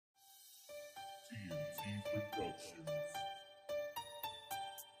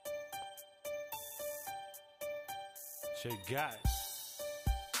Jgott.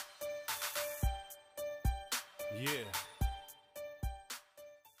 Yeah.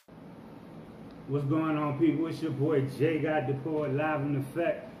 What's going on, people? It's your boy jgottdapoet live in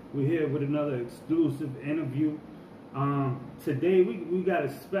effect. We're here with another exclusive interview. Today we got a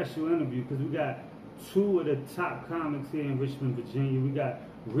special interview because we got two of the top comics here in Richmond, Virginia. We got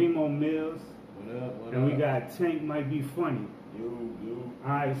Remo Millz. What up? And we got Tank Might Be Funny. You.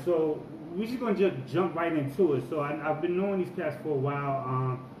 Alright, so we just gonna just jump right into it. So I've been knowing these cats for a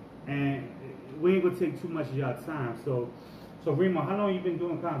while, and we ain't gonna take too much of y'all time. So Remo, how long you been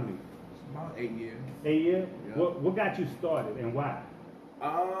doing comedy? About 8 years. 8 years? Yeah. What got you started and why?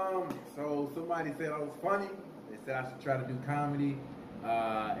 So somebody said I was funny. They said I should try to do comedy,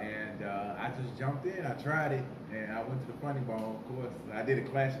 and I just jumped in. I tried it, and I went to the Funny Bone. Of course, I did a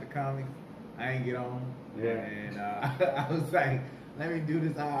Clash of the Comics. I ain't get on, yeah. And I was like, let me do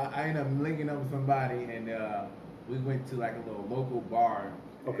this. I ended up linking up with somebody, and we went to like a little local bar.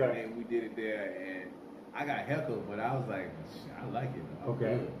 Okay. And we did it there, and I got heckled, but I was like, I like it.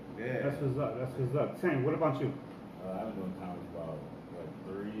 Okay. Good. Yeah. That's what's up. Tank, what about you? I've been doing comedy about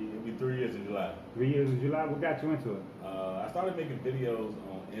it'll be 3 years in July. 3 years in July? What got you into it? I started making videos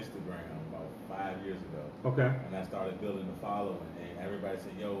on Instagram about 5 years ago. Okay. And I started building the following, and everybody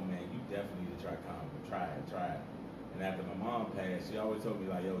said, yo, man, you definitely need to try comedy. Try it. And after my mom passed, she always told me,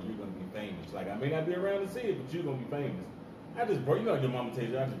 like, yo, you're going to be famous. Like, I may not be around to see it, but you're going to be famous. I just, you know, your mama tells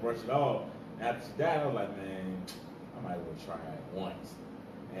you, I just brushed it off. And after she died, I was like, man, I might as well try it once.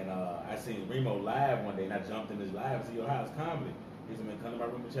 And I seen Remo live one day, and I jumped in his live and see, yo, how's comedy? He said, man, come to my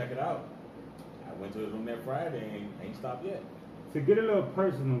room and check it out. I went to his room that Friday and ain't stopped yet. To get a little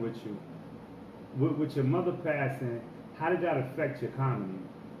personal with you, with your mother passing, how did that affect your comedy?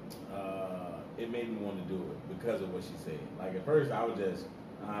 It made me want to do it because of what she said. Like at first, I was just,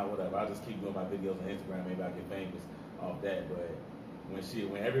 whatever. I'll just keep doing my videos on Instagram. Maybe I'll get famous off that. But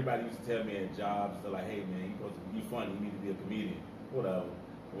when everybody used to tell me at jobs, they're like, hey man, you're supposed to be funny. You need to be a comedian. Whatever.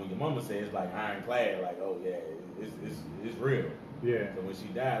 When your mama says it's like ironclad, like, oh yeah, it's real. Yeah. So when she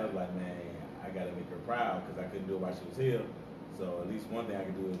died, I was like, man, I gotta make her proud because I couldn't do it while she was here. So at least one thing I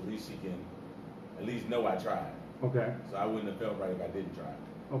can do is at least she can at least know I tried. Okay. So I wouldn't have felt right if I didn't try.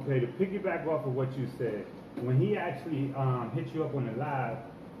 Okay, to piggyback off of what you said, when he actually hit you up on the live,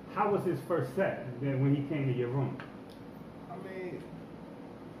 how was his first set when he came to your room? I mean,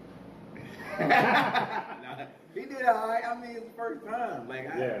 he did all right. I mean, it's the first time. Like,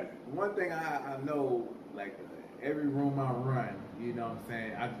 one thing I know, like, every room I run, you know what I'm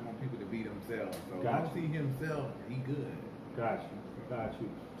saying, I just want people to be themselves. So Got once he himself, he good. Got you.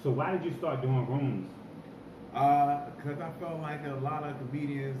 So why did you start doing rooms? Because I felt like a lot of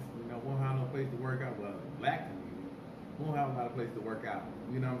comedians, you know, won't have no place to work out. Well, black comedians won't have a lot of place to work out.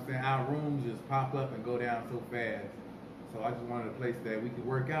 You know what I'm saying? Our rooms just pop up and go down so fast. So I just wanted a place that we could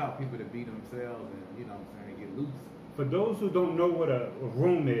work out, people to be themselves and, you know what I'm saying, get loose. For those who don't know what a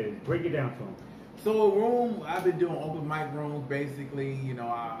room is, break it down to them. So a room, I've been doing open mic rooms basically. You know,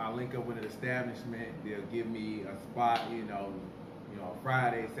 I link up with an establishment. They'll give me a spot, you know,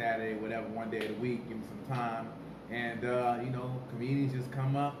 Friday, Saturday, whatever, one day of the week, give me some time. And, you know, comedians just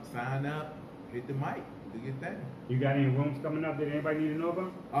come up, sign up, hit the mic, do your thing. You got any rooms coming up that anybody need to know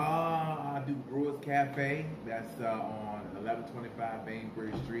about? I do Brewers Cafe. That's on 1125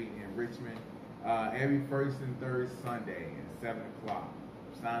 Bainbridge Street in Richmond. Every first and third Sunday at 7 o'clock.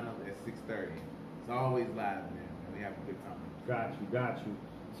 Sign up at 6:30. It's always live, man. And we have a good time. Got you.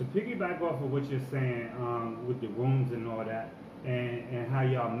 So piggyback off of what you're saying with the rooms and all that, and how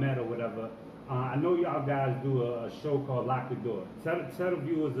y'all met or whatever. I know y'all guys do a show called Lock the Door. Tell the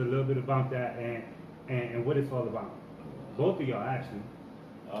viewers a little bit about that and what it's all about. Both of y'all, actually.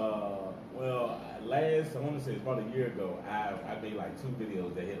 Well, I want to say it's about a year ago, I made like 2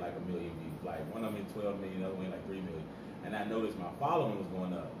 videos that hit like 1 million views. Like one of them hit 12 million, the other one hit like 3 million. And I noticed my following was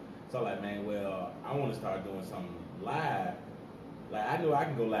going up. So I'm like, man, well, I want to start doing something live. Like, I know I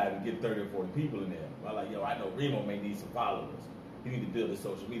can go live and get 30 or 40 people in there. But like, yo, I know Remo may need some followers. He need to build his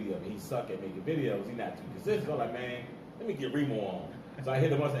social media up. And he suck at making videos. He's not too consistent. So I'm like, man, let me get Remo on. So I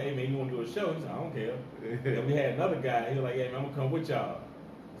hit him up and said, hey, man, you want to do a show? He said, I don't care. And we had another guy. He was like, hey, man, I'm going to come with y'all.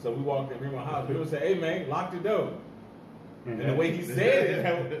 So we walked in Remo's house. He would say, hey, man, lock the door. And the way he said it,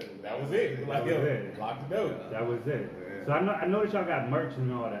 that was it. Like, yo, lock the door. That was it. So I know that y'all got merch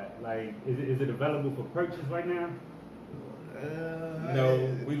and all that. Like, is it available for purchase right now?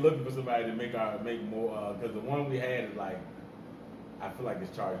 No, we looking for somebody to make more. Because the one we had is like, I feel like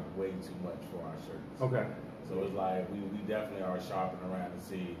it's charged way too much for our shirts. Okay. So it's like we definitely are shopping around to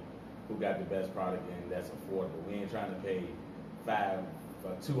see who got the best product and that's affordable. We ain't trying to pay $200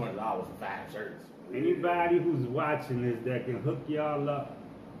 for 5 shirts. Anybody who's watching this that can hook y'all up,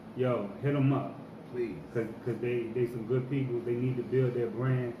 yo, hit them up. Please. Cause they some good people. They need to build their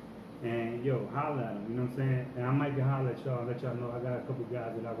brand. And yo, holler at them. You know what I'm saying? And I might be holler at y'all. Let y'all know I got a couple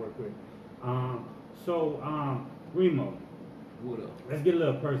guys that I work with. Remo. What up? Let's get a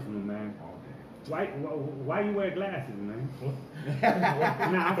little personal, man. Why you wear glasses, man?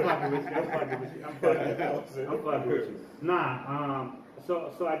 Nah, I'm fucking with you. I'm fucking with you. Nah,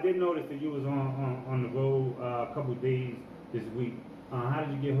 so I did notice that you was on the road a couple days this week. How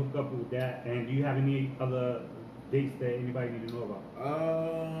did you get hooked up with that? And do you have any other dates that anybody need to know about?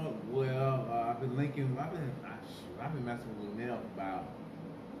 I've been linking. I've been messing with Luenell for about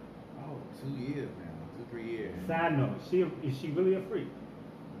 2 years now, 2-3 years. Side note, is she really a freak?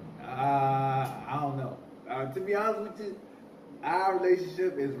 I don't know. To be honest with you, our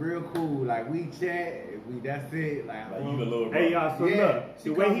relationship is real cool. Like we chat, that's it. Like you the little hey y'all, so yeah, look,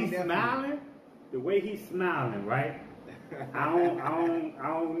 the way he's smiling, right? I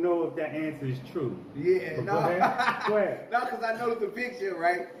don't know if that answer is true. Yeah, But no. Go ahead. No, because I noticed the picture,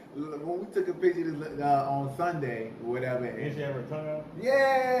 right? When we took a picture on Sunday or whatever. Did she ever tongue out?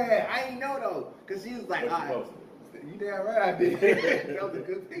 Yeah, I ain't know though, because she was like, What's all right. You damn right I did. That was a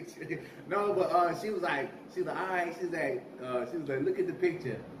good picture. No, but she was like, all right. She was like, look at the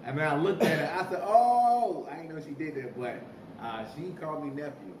picture. And then I looked at it. I said, oh, I didn't know she did that, but she called me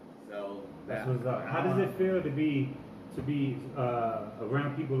nephew. So That's what's up. How does it feel to be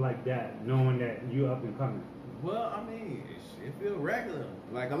around people like that, knowing that you're up and coming? Well, I mean, it feels regular.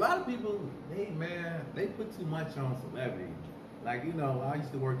 Like a lot of people, they put too much on celebrity. Like, you know, I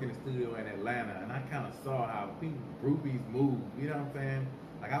used to work in the studio in Atlanta, and I kind of saw how groupies move. You know what I'm saying?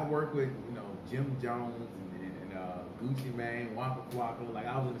 Like, I work with, you know, Jim Jones and Gucci Mane, Waka Flocka. Like,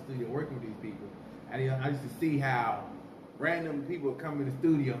 I was in the studio working with these people, and I used to see how random people come in the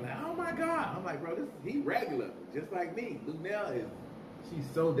studio. And like, oh my God! I'm like, bro, he regular, just like me. Luenell she's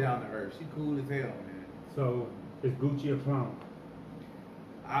so down to earth. She cool as hell, man. So is Gucci a clown?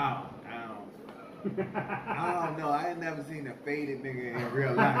 I don't know. I ain't never seen a faded nigga in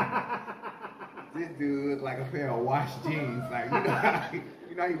real life. This dude look like a pair of washed jeans. Like,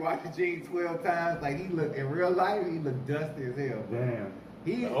 you know, he washed the jeans 12 times. Like, he look in real life, he look dusty as hell. Damn.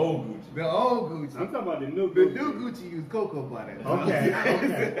 The old Gucci. The old Gucci. I'm talking about the new Gucci. The new Gucci use cocoa butter. Okay.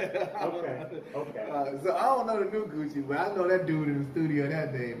 So I don't know the new Gucci, but I know that dude in the studio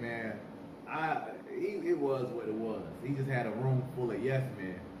that day, man. It was what it was. He just had a room full of yes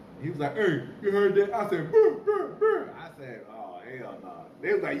men. He was like, hey, you heard that? I said, brr, brr, brr. I said, oh, hell no.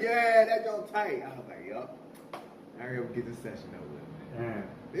 They was like, yeah, that joint tight. I was like, yup. I gotta get this session over with, man.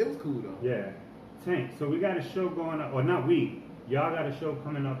 It was cool, though. Yeah. Tank, so we got a show going up, or not we, y'all got a show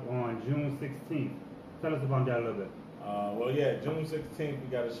coming up on June 16th. Tell us about that a little bit. June 16th, we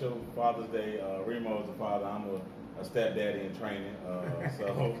got a show Father's Day. Remo is a father. I'm a stepdaddy in training.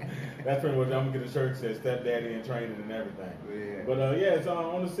 So that's pretty much, I'm going to get a shirt that says stepdaddy in training and everything. Yeah. But so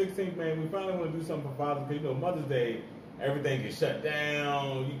on the 16th, man, we finally want to do something for Father's Day. You know, Mother's Day, everything gets shut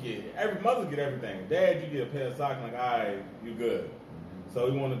down. Mothers get everything. Dad, you get a pair of socks, like, all right, you good. So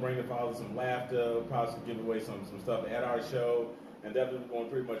we want to bring the fathers some laughter, possibly give away some stuff at our show, and definitely going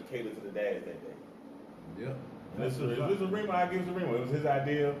to pretty much cater to the dads that day. Yeah. And this is Remo. I give it to Remo. It was his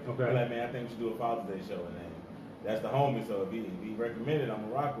idea. Okay. Like, man, I think we should do a Father's Day show, and that's the homie. So if he recommended, I'm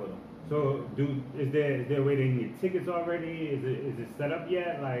gonna rock with him. So, is there a way they can get tickets already? Is it set up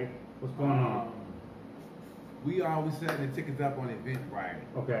yet? Like, what's going on? We always setting the tickets up on Eventbrite.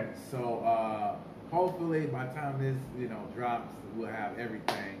 Okay. So hopefully by the time this drops, we'll have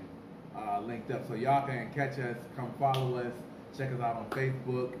everything linked up. So y'all can catch us, come follow us, check us out on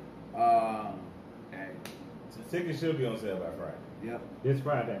Facebook. The tickets should be on sale by Friday. Yep. This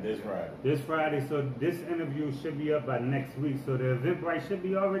Friday. This Friday. So this interview should be up by next week. So the Eventbrite should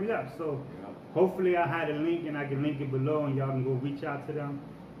be already up. So hopefully I had a link and I can link it below and y'all can go reach out to them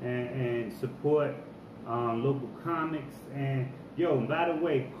and support local comics. And by the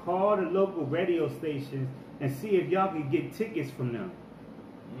way, call the local radio stations and see if y'all can get tickets from them.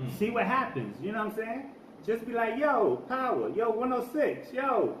 See what happens. You know what I'm saying? Just be like, yo, Power, yo, 106,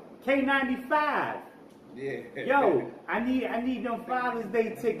 yo, K95. Yeah. Yo, I need them Father's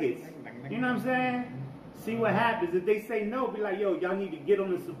Day tickets. You know what I'm saying? See what happens. If they say no, be like, yo, y'all need to get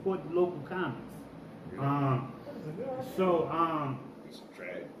on and support the local comics.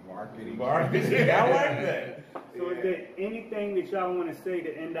 Marketing. I like that. So is there anything that y'all want to say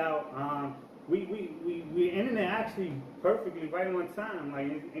to end out? We ended it actually perfectly right on time.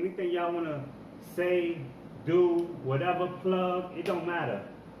 Like anything y'all want to say, do, whatever, plug, it don't matter.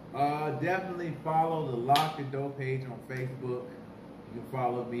 Definitely follow the Lock the Door page on Facebook. You can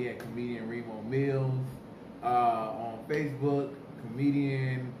follow me at comedian Remo Millz. On Facebook,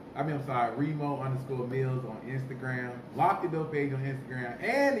 Remo_Millz on Instagram. Lock the Door page on Instagram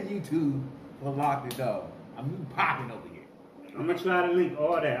and the YouTube for Lock the Door. I'm popping over here. I'm gonna try to link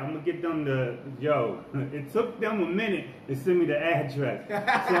all that. I'm gonna get them it took them a minute to send me the address.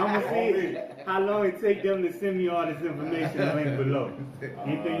 So I'm gonna see how long it take them to send me all this information link below.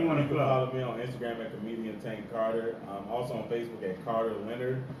 Anything you wanna You can plug? follow me on Instagram at comedian Tank Carter. Also on Facebook at Carter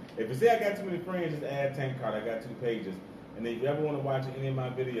Leonard. If you say I got too many friends, just add Tank Carter. I got 2 pages. And if you ever want to watch any of my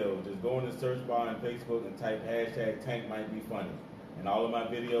videos, just go in the search bar on Facebook and type hashtag Tank Might Be Funny. And all of my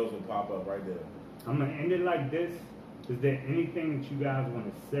videos will pop up right there. I'm gonna end it like this. Is there anything that you guys want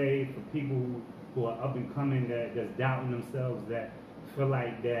to say for people who are up and coming that's doubting themselves, that feel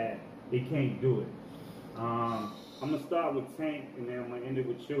like that they can't do it? I'm gonna start with Tank and then I'm gonna end it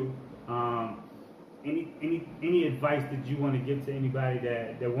with you. Any advice that you want to give to anybody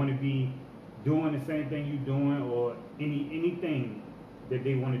that want to be doing the same thing you're doing, or anything that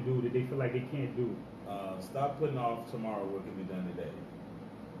they want to do that they feel like they can't do? Stop putting off tomorrow what can be done today.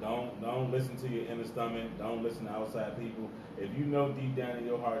 Don't listen to your inner stomach. Don't listen to outside people. If you know deep down in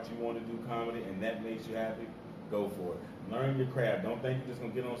your heart you want to do comedy and that makes you happy, go for it. Learn your craft. Don't think you're just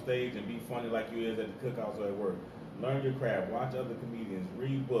gonna get on stage and be funny like you is at the cookouts or at work. Learn your craft. Watch other comedians.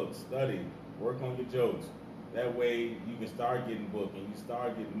 Read books. Study. Work on your jokes. That way you can start getting booked and you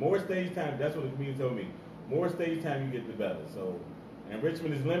start getting more stage time. That's what the comedian told me. More stage time you get, the better. So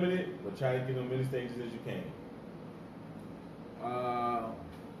enrichment is limited, but try to get on many stages as you can.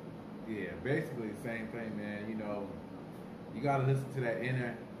 Yeah, basically the same thing, man. You know, you gotta listen to that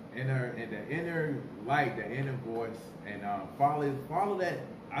inner light, the inner voice, and follow that.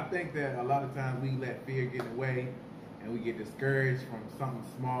 I think that a lot of times we let fear get in the way, and we get discouraged from something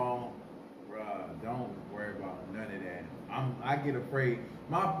small. Don't worry about none of that. I get afraid.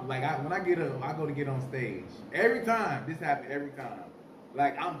 When I go to get on stage, every time this happens, every time,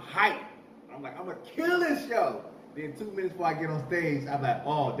 like I'm hyped. I'm like, I'm gonna kill this show. Then 2 minutes before I get on stage, I'm like,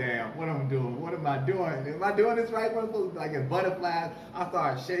 oh damn, what am I doing? What am I doing? Am I doing this right? I get butterflies. I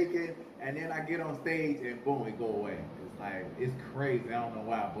start shaking, and then I get on stage, and boom, it go away. It's like, it's crazy. I don't know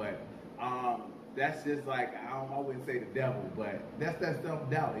why, but that's just like, I wouldn't say the devil, but that's that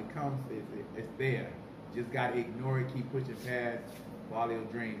self-doubt. It comes, it's there. Just gotta ignore it, keep pushing past, follow your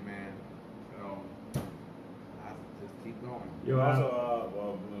dream, man. So I just keep going.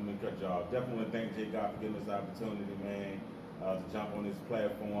 Also, let me cut you off. Definitely thank jGott for giving us the opportunity, man, to jump on this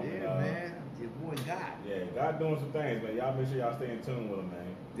platform. Yeah, man, your boy God. Yeah, God doing some things, man. Y'all make sure y'all stay in tune with him,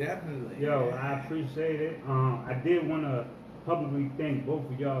 man. Definitely. Yo, I appreciate it. I did want to publicly thank both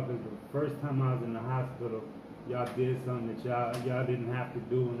of y'all, because the first time I was in the hospital, y'all did something that y'all didn't have to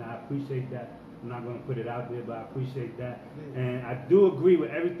do, and I appreciate that. I'm not going to put it out there, but I appreciate that. And I do agree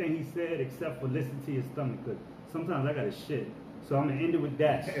with everything he said, except for listen to your stomach, because sometimes I got to shit. So I'm going to end it with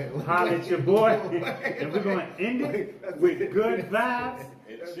that. Holla at your boy. And we're going to end it with good vibes.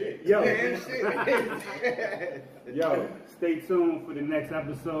 And shit. Yo, stay tuned for the next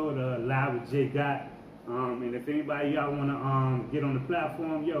episode of Live with jGott. And if anybody y'all want to get on the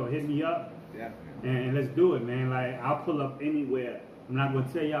platform, yo, hit me up. And let's do it, man. Like, I'll pull up anywhere. I'm not going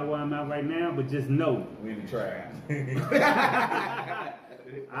to tell y'all where I'm at right now, but just know. We in the trash.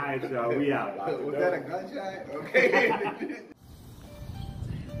 All right, y'all. We out. Was that a gunshot? Okay.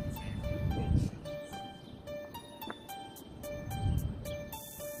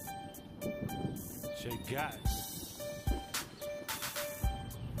 jGott.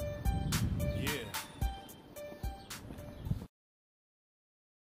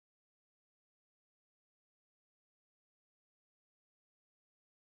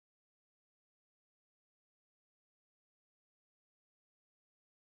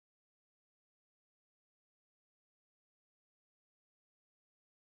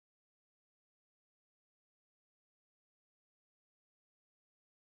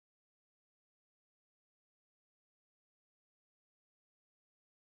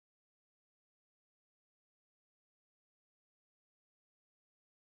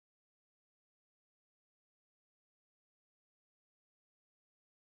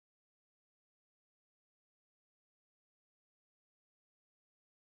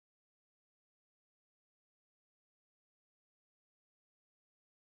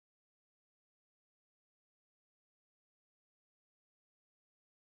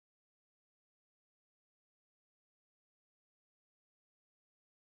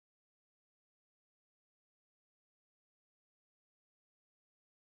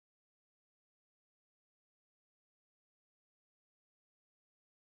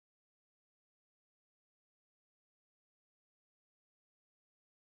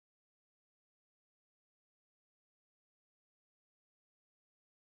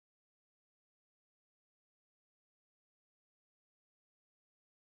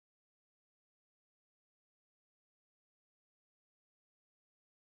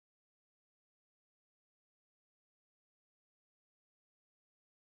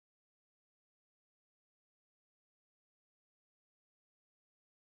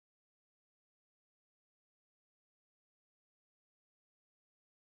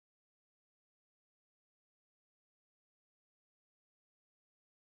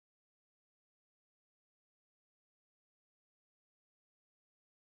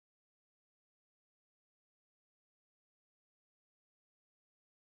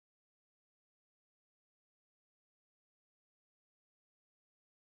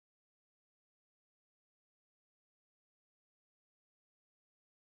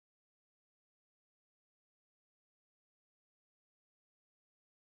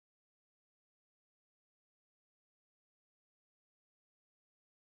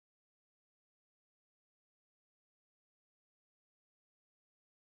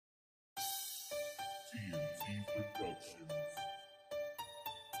 TNT Productions.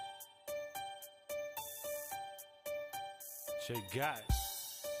 Jgott.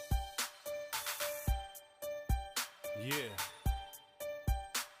 Yeah.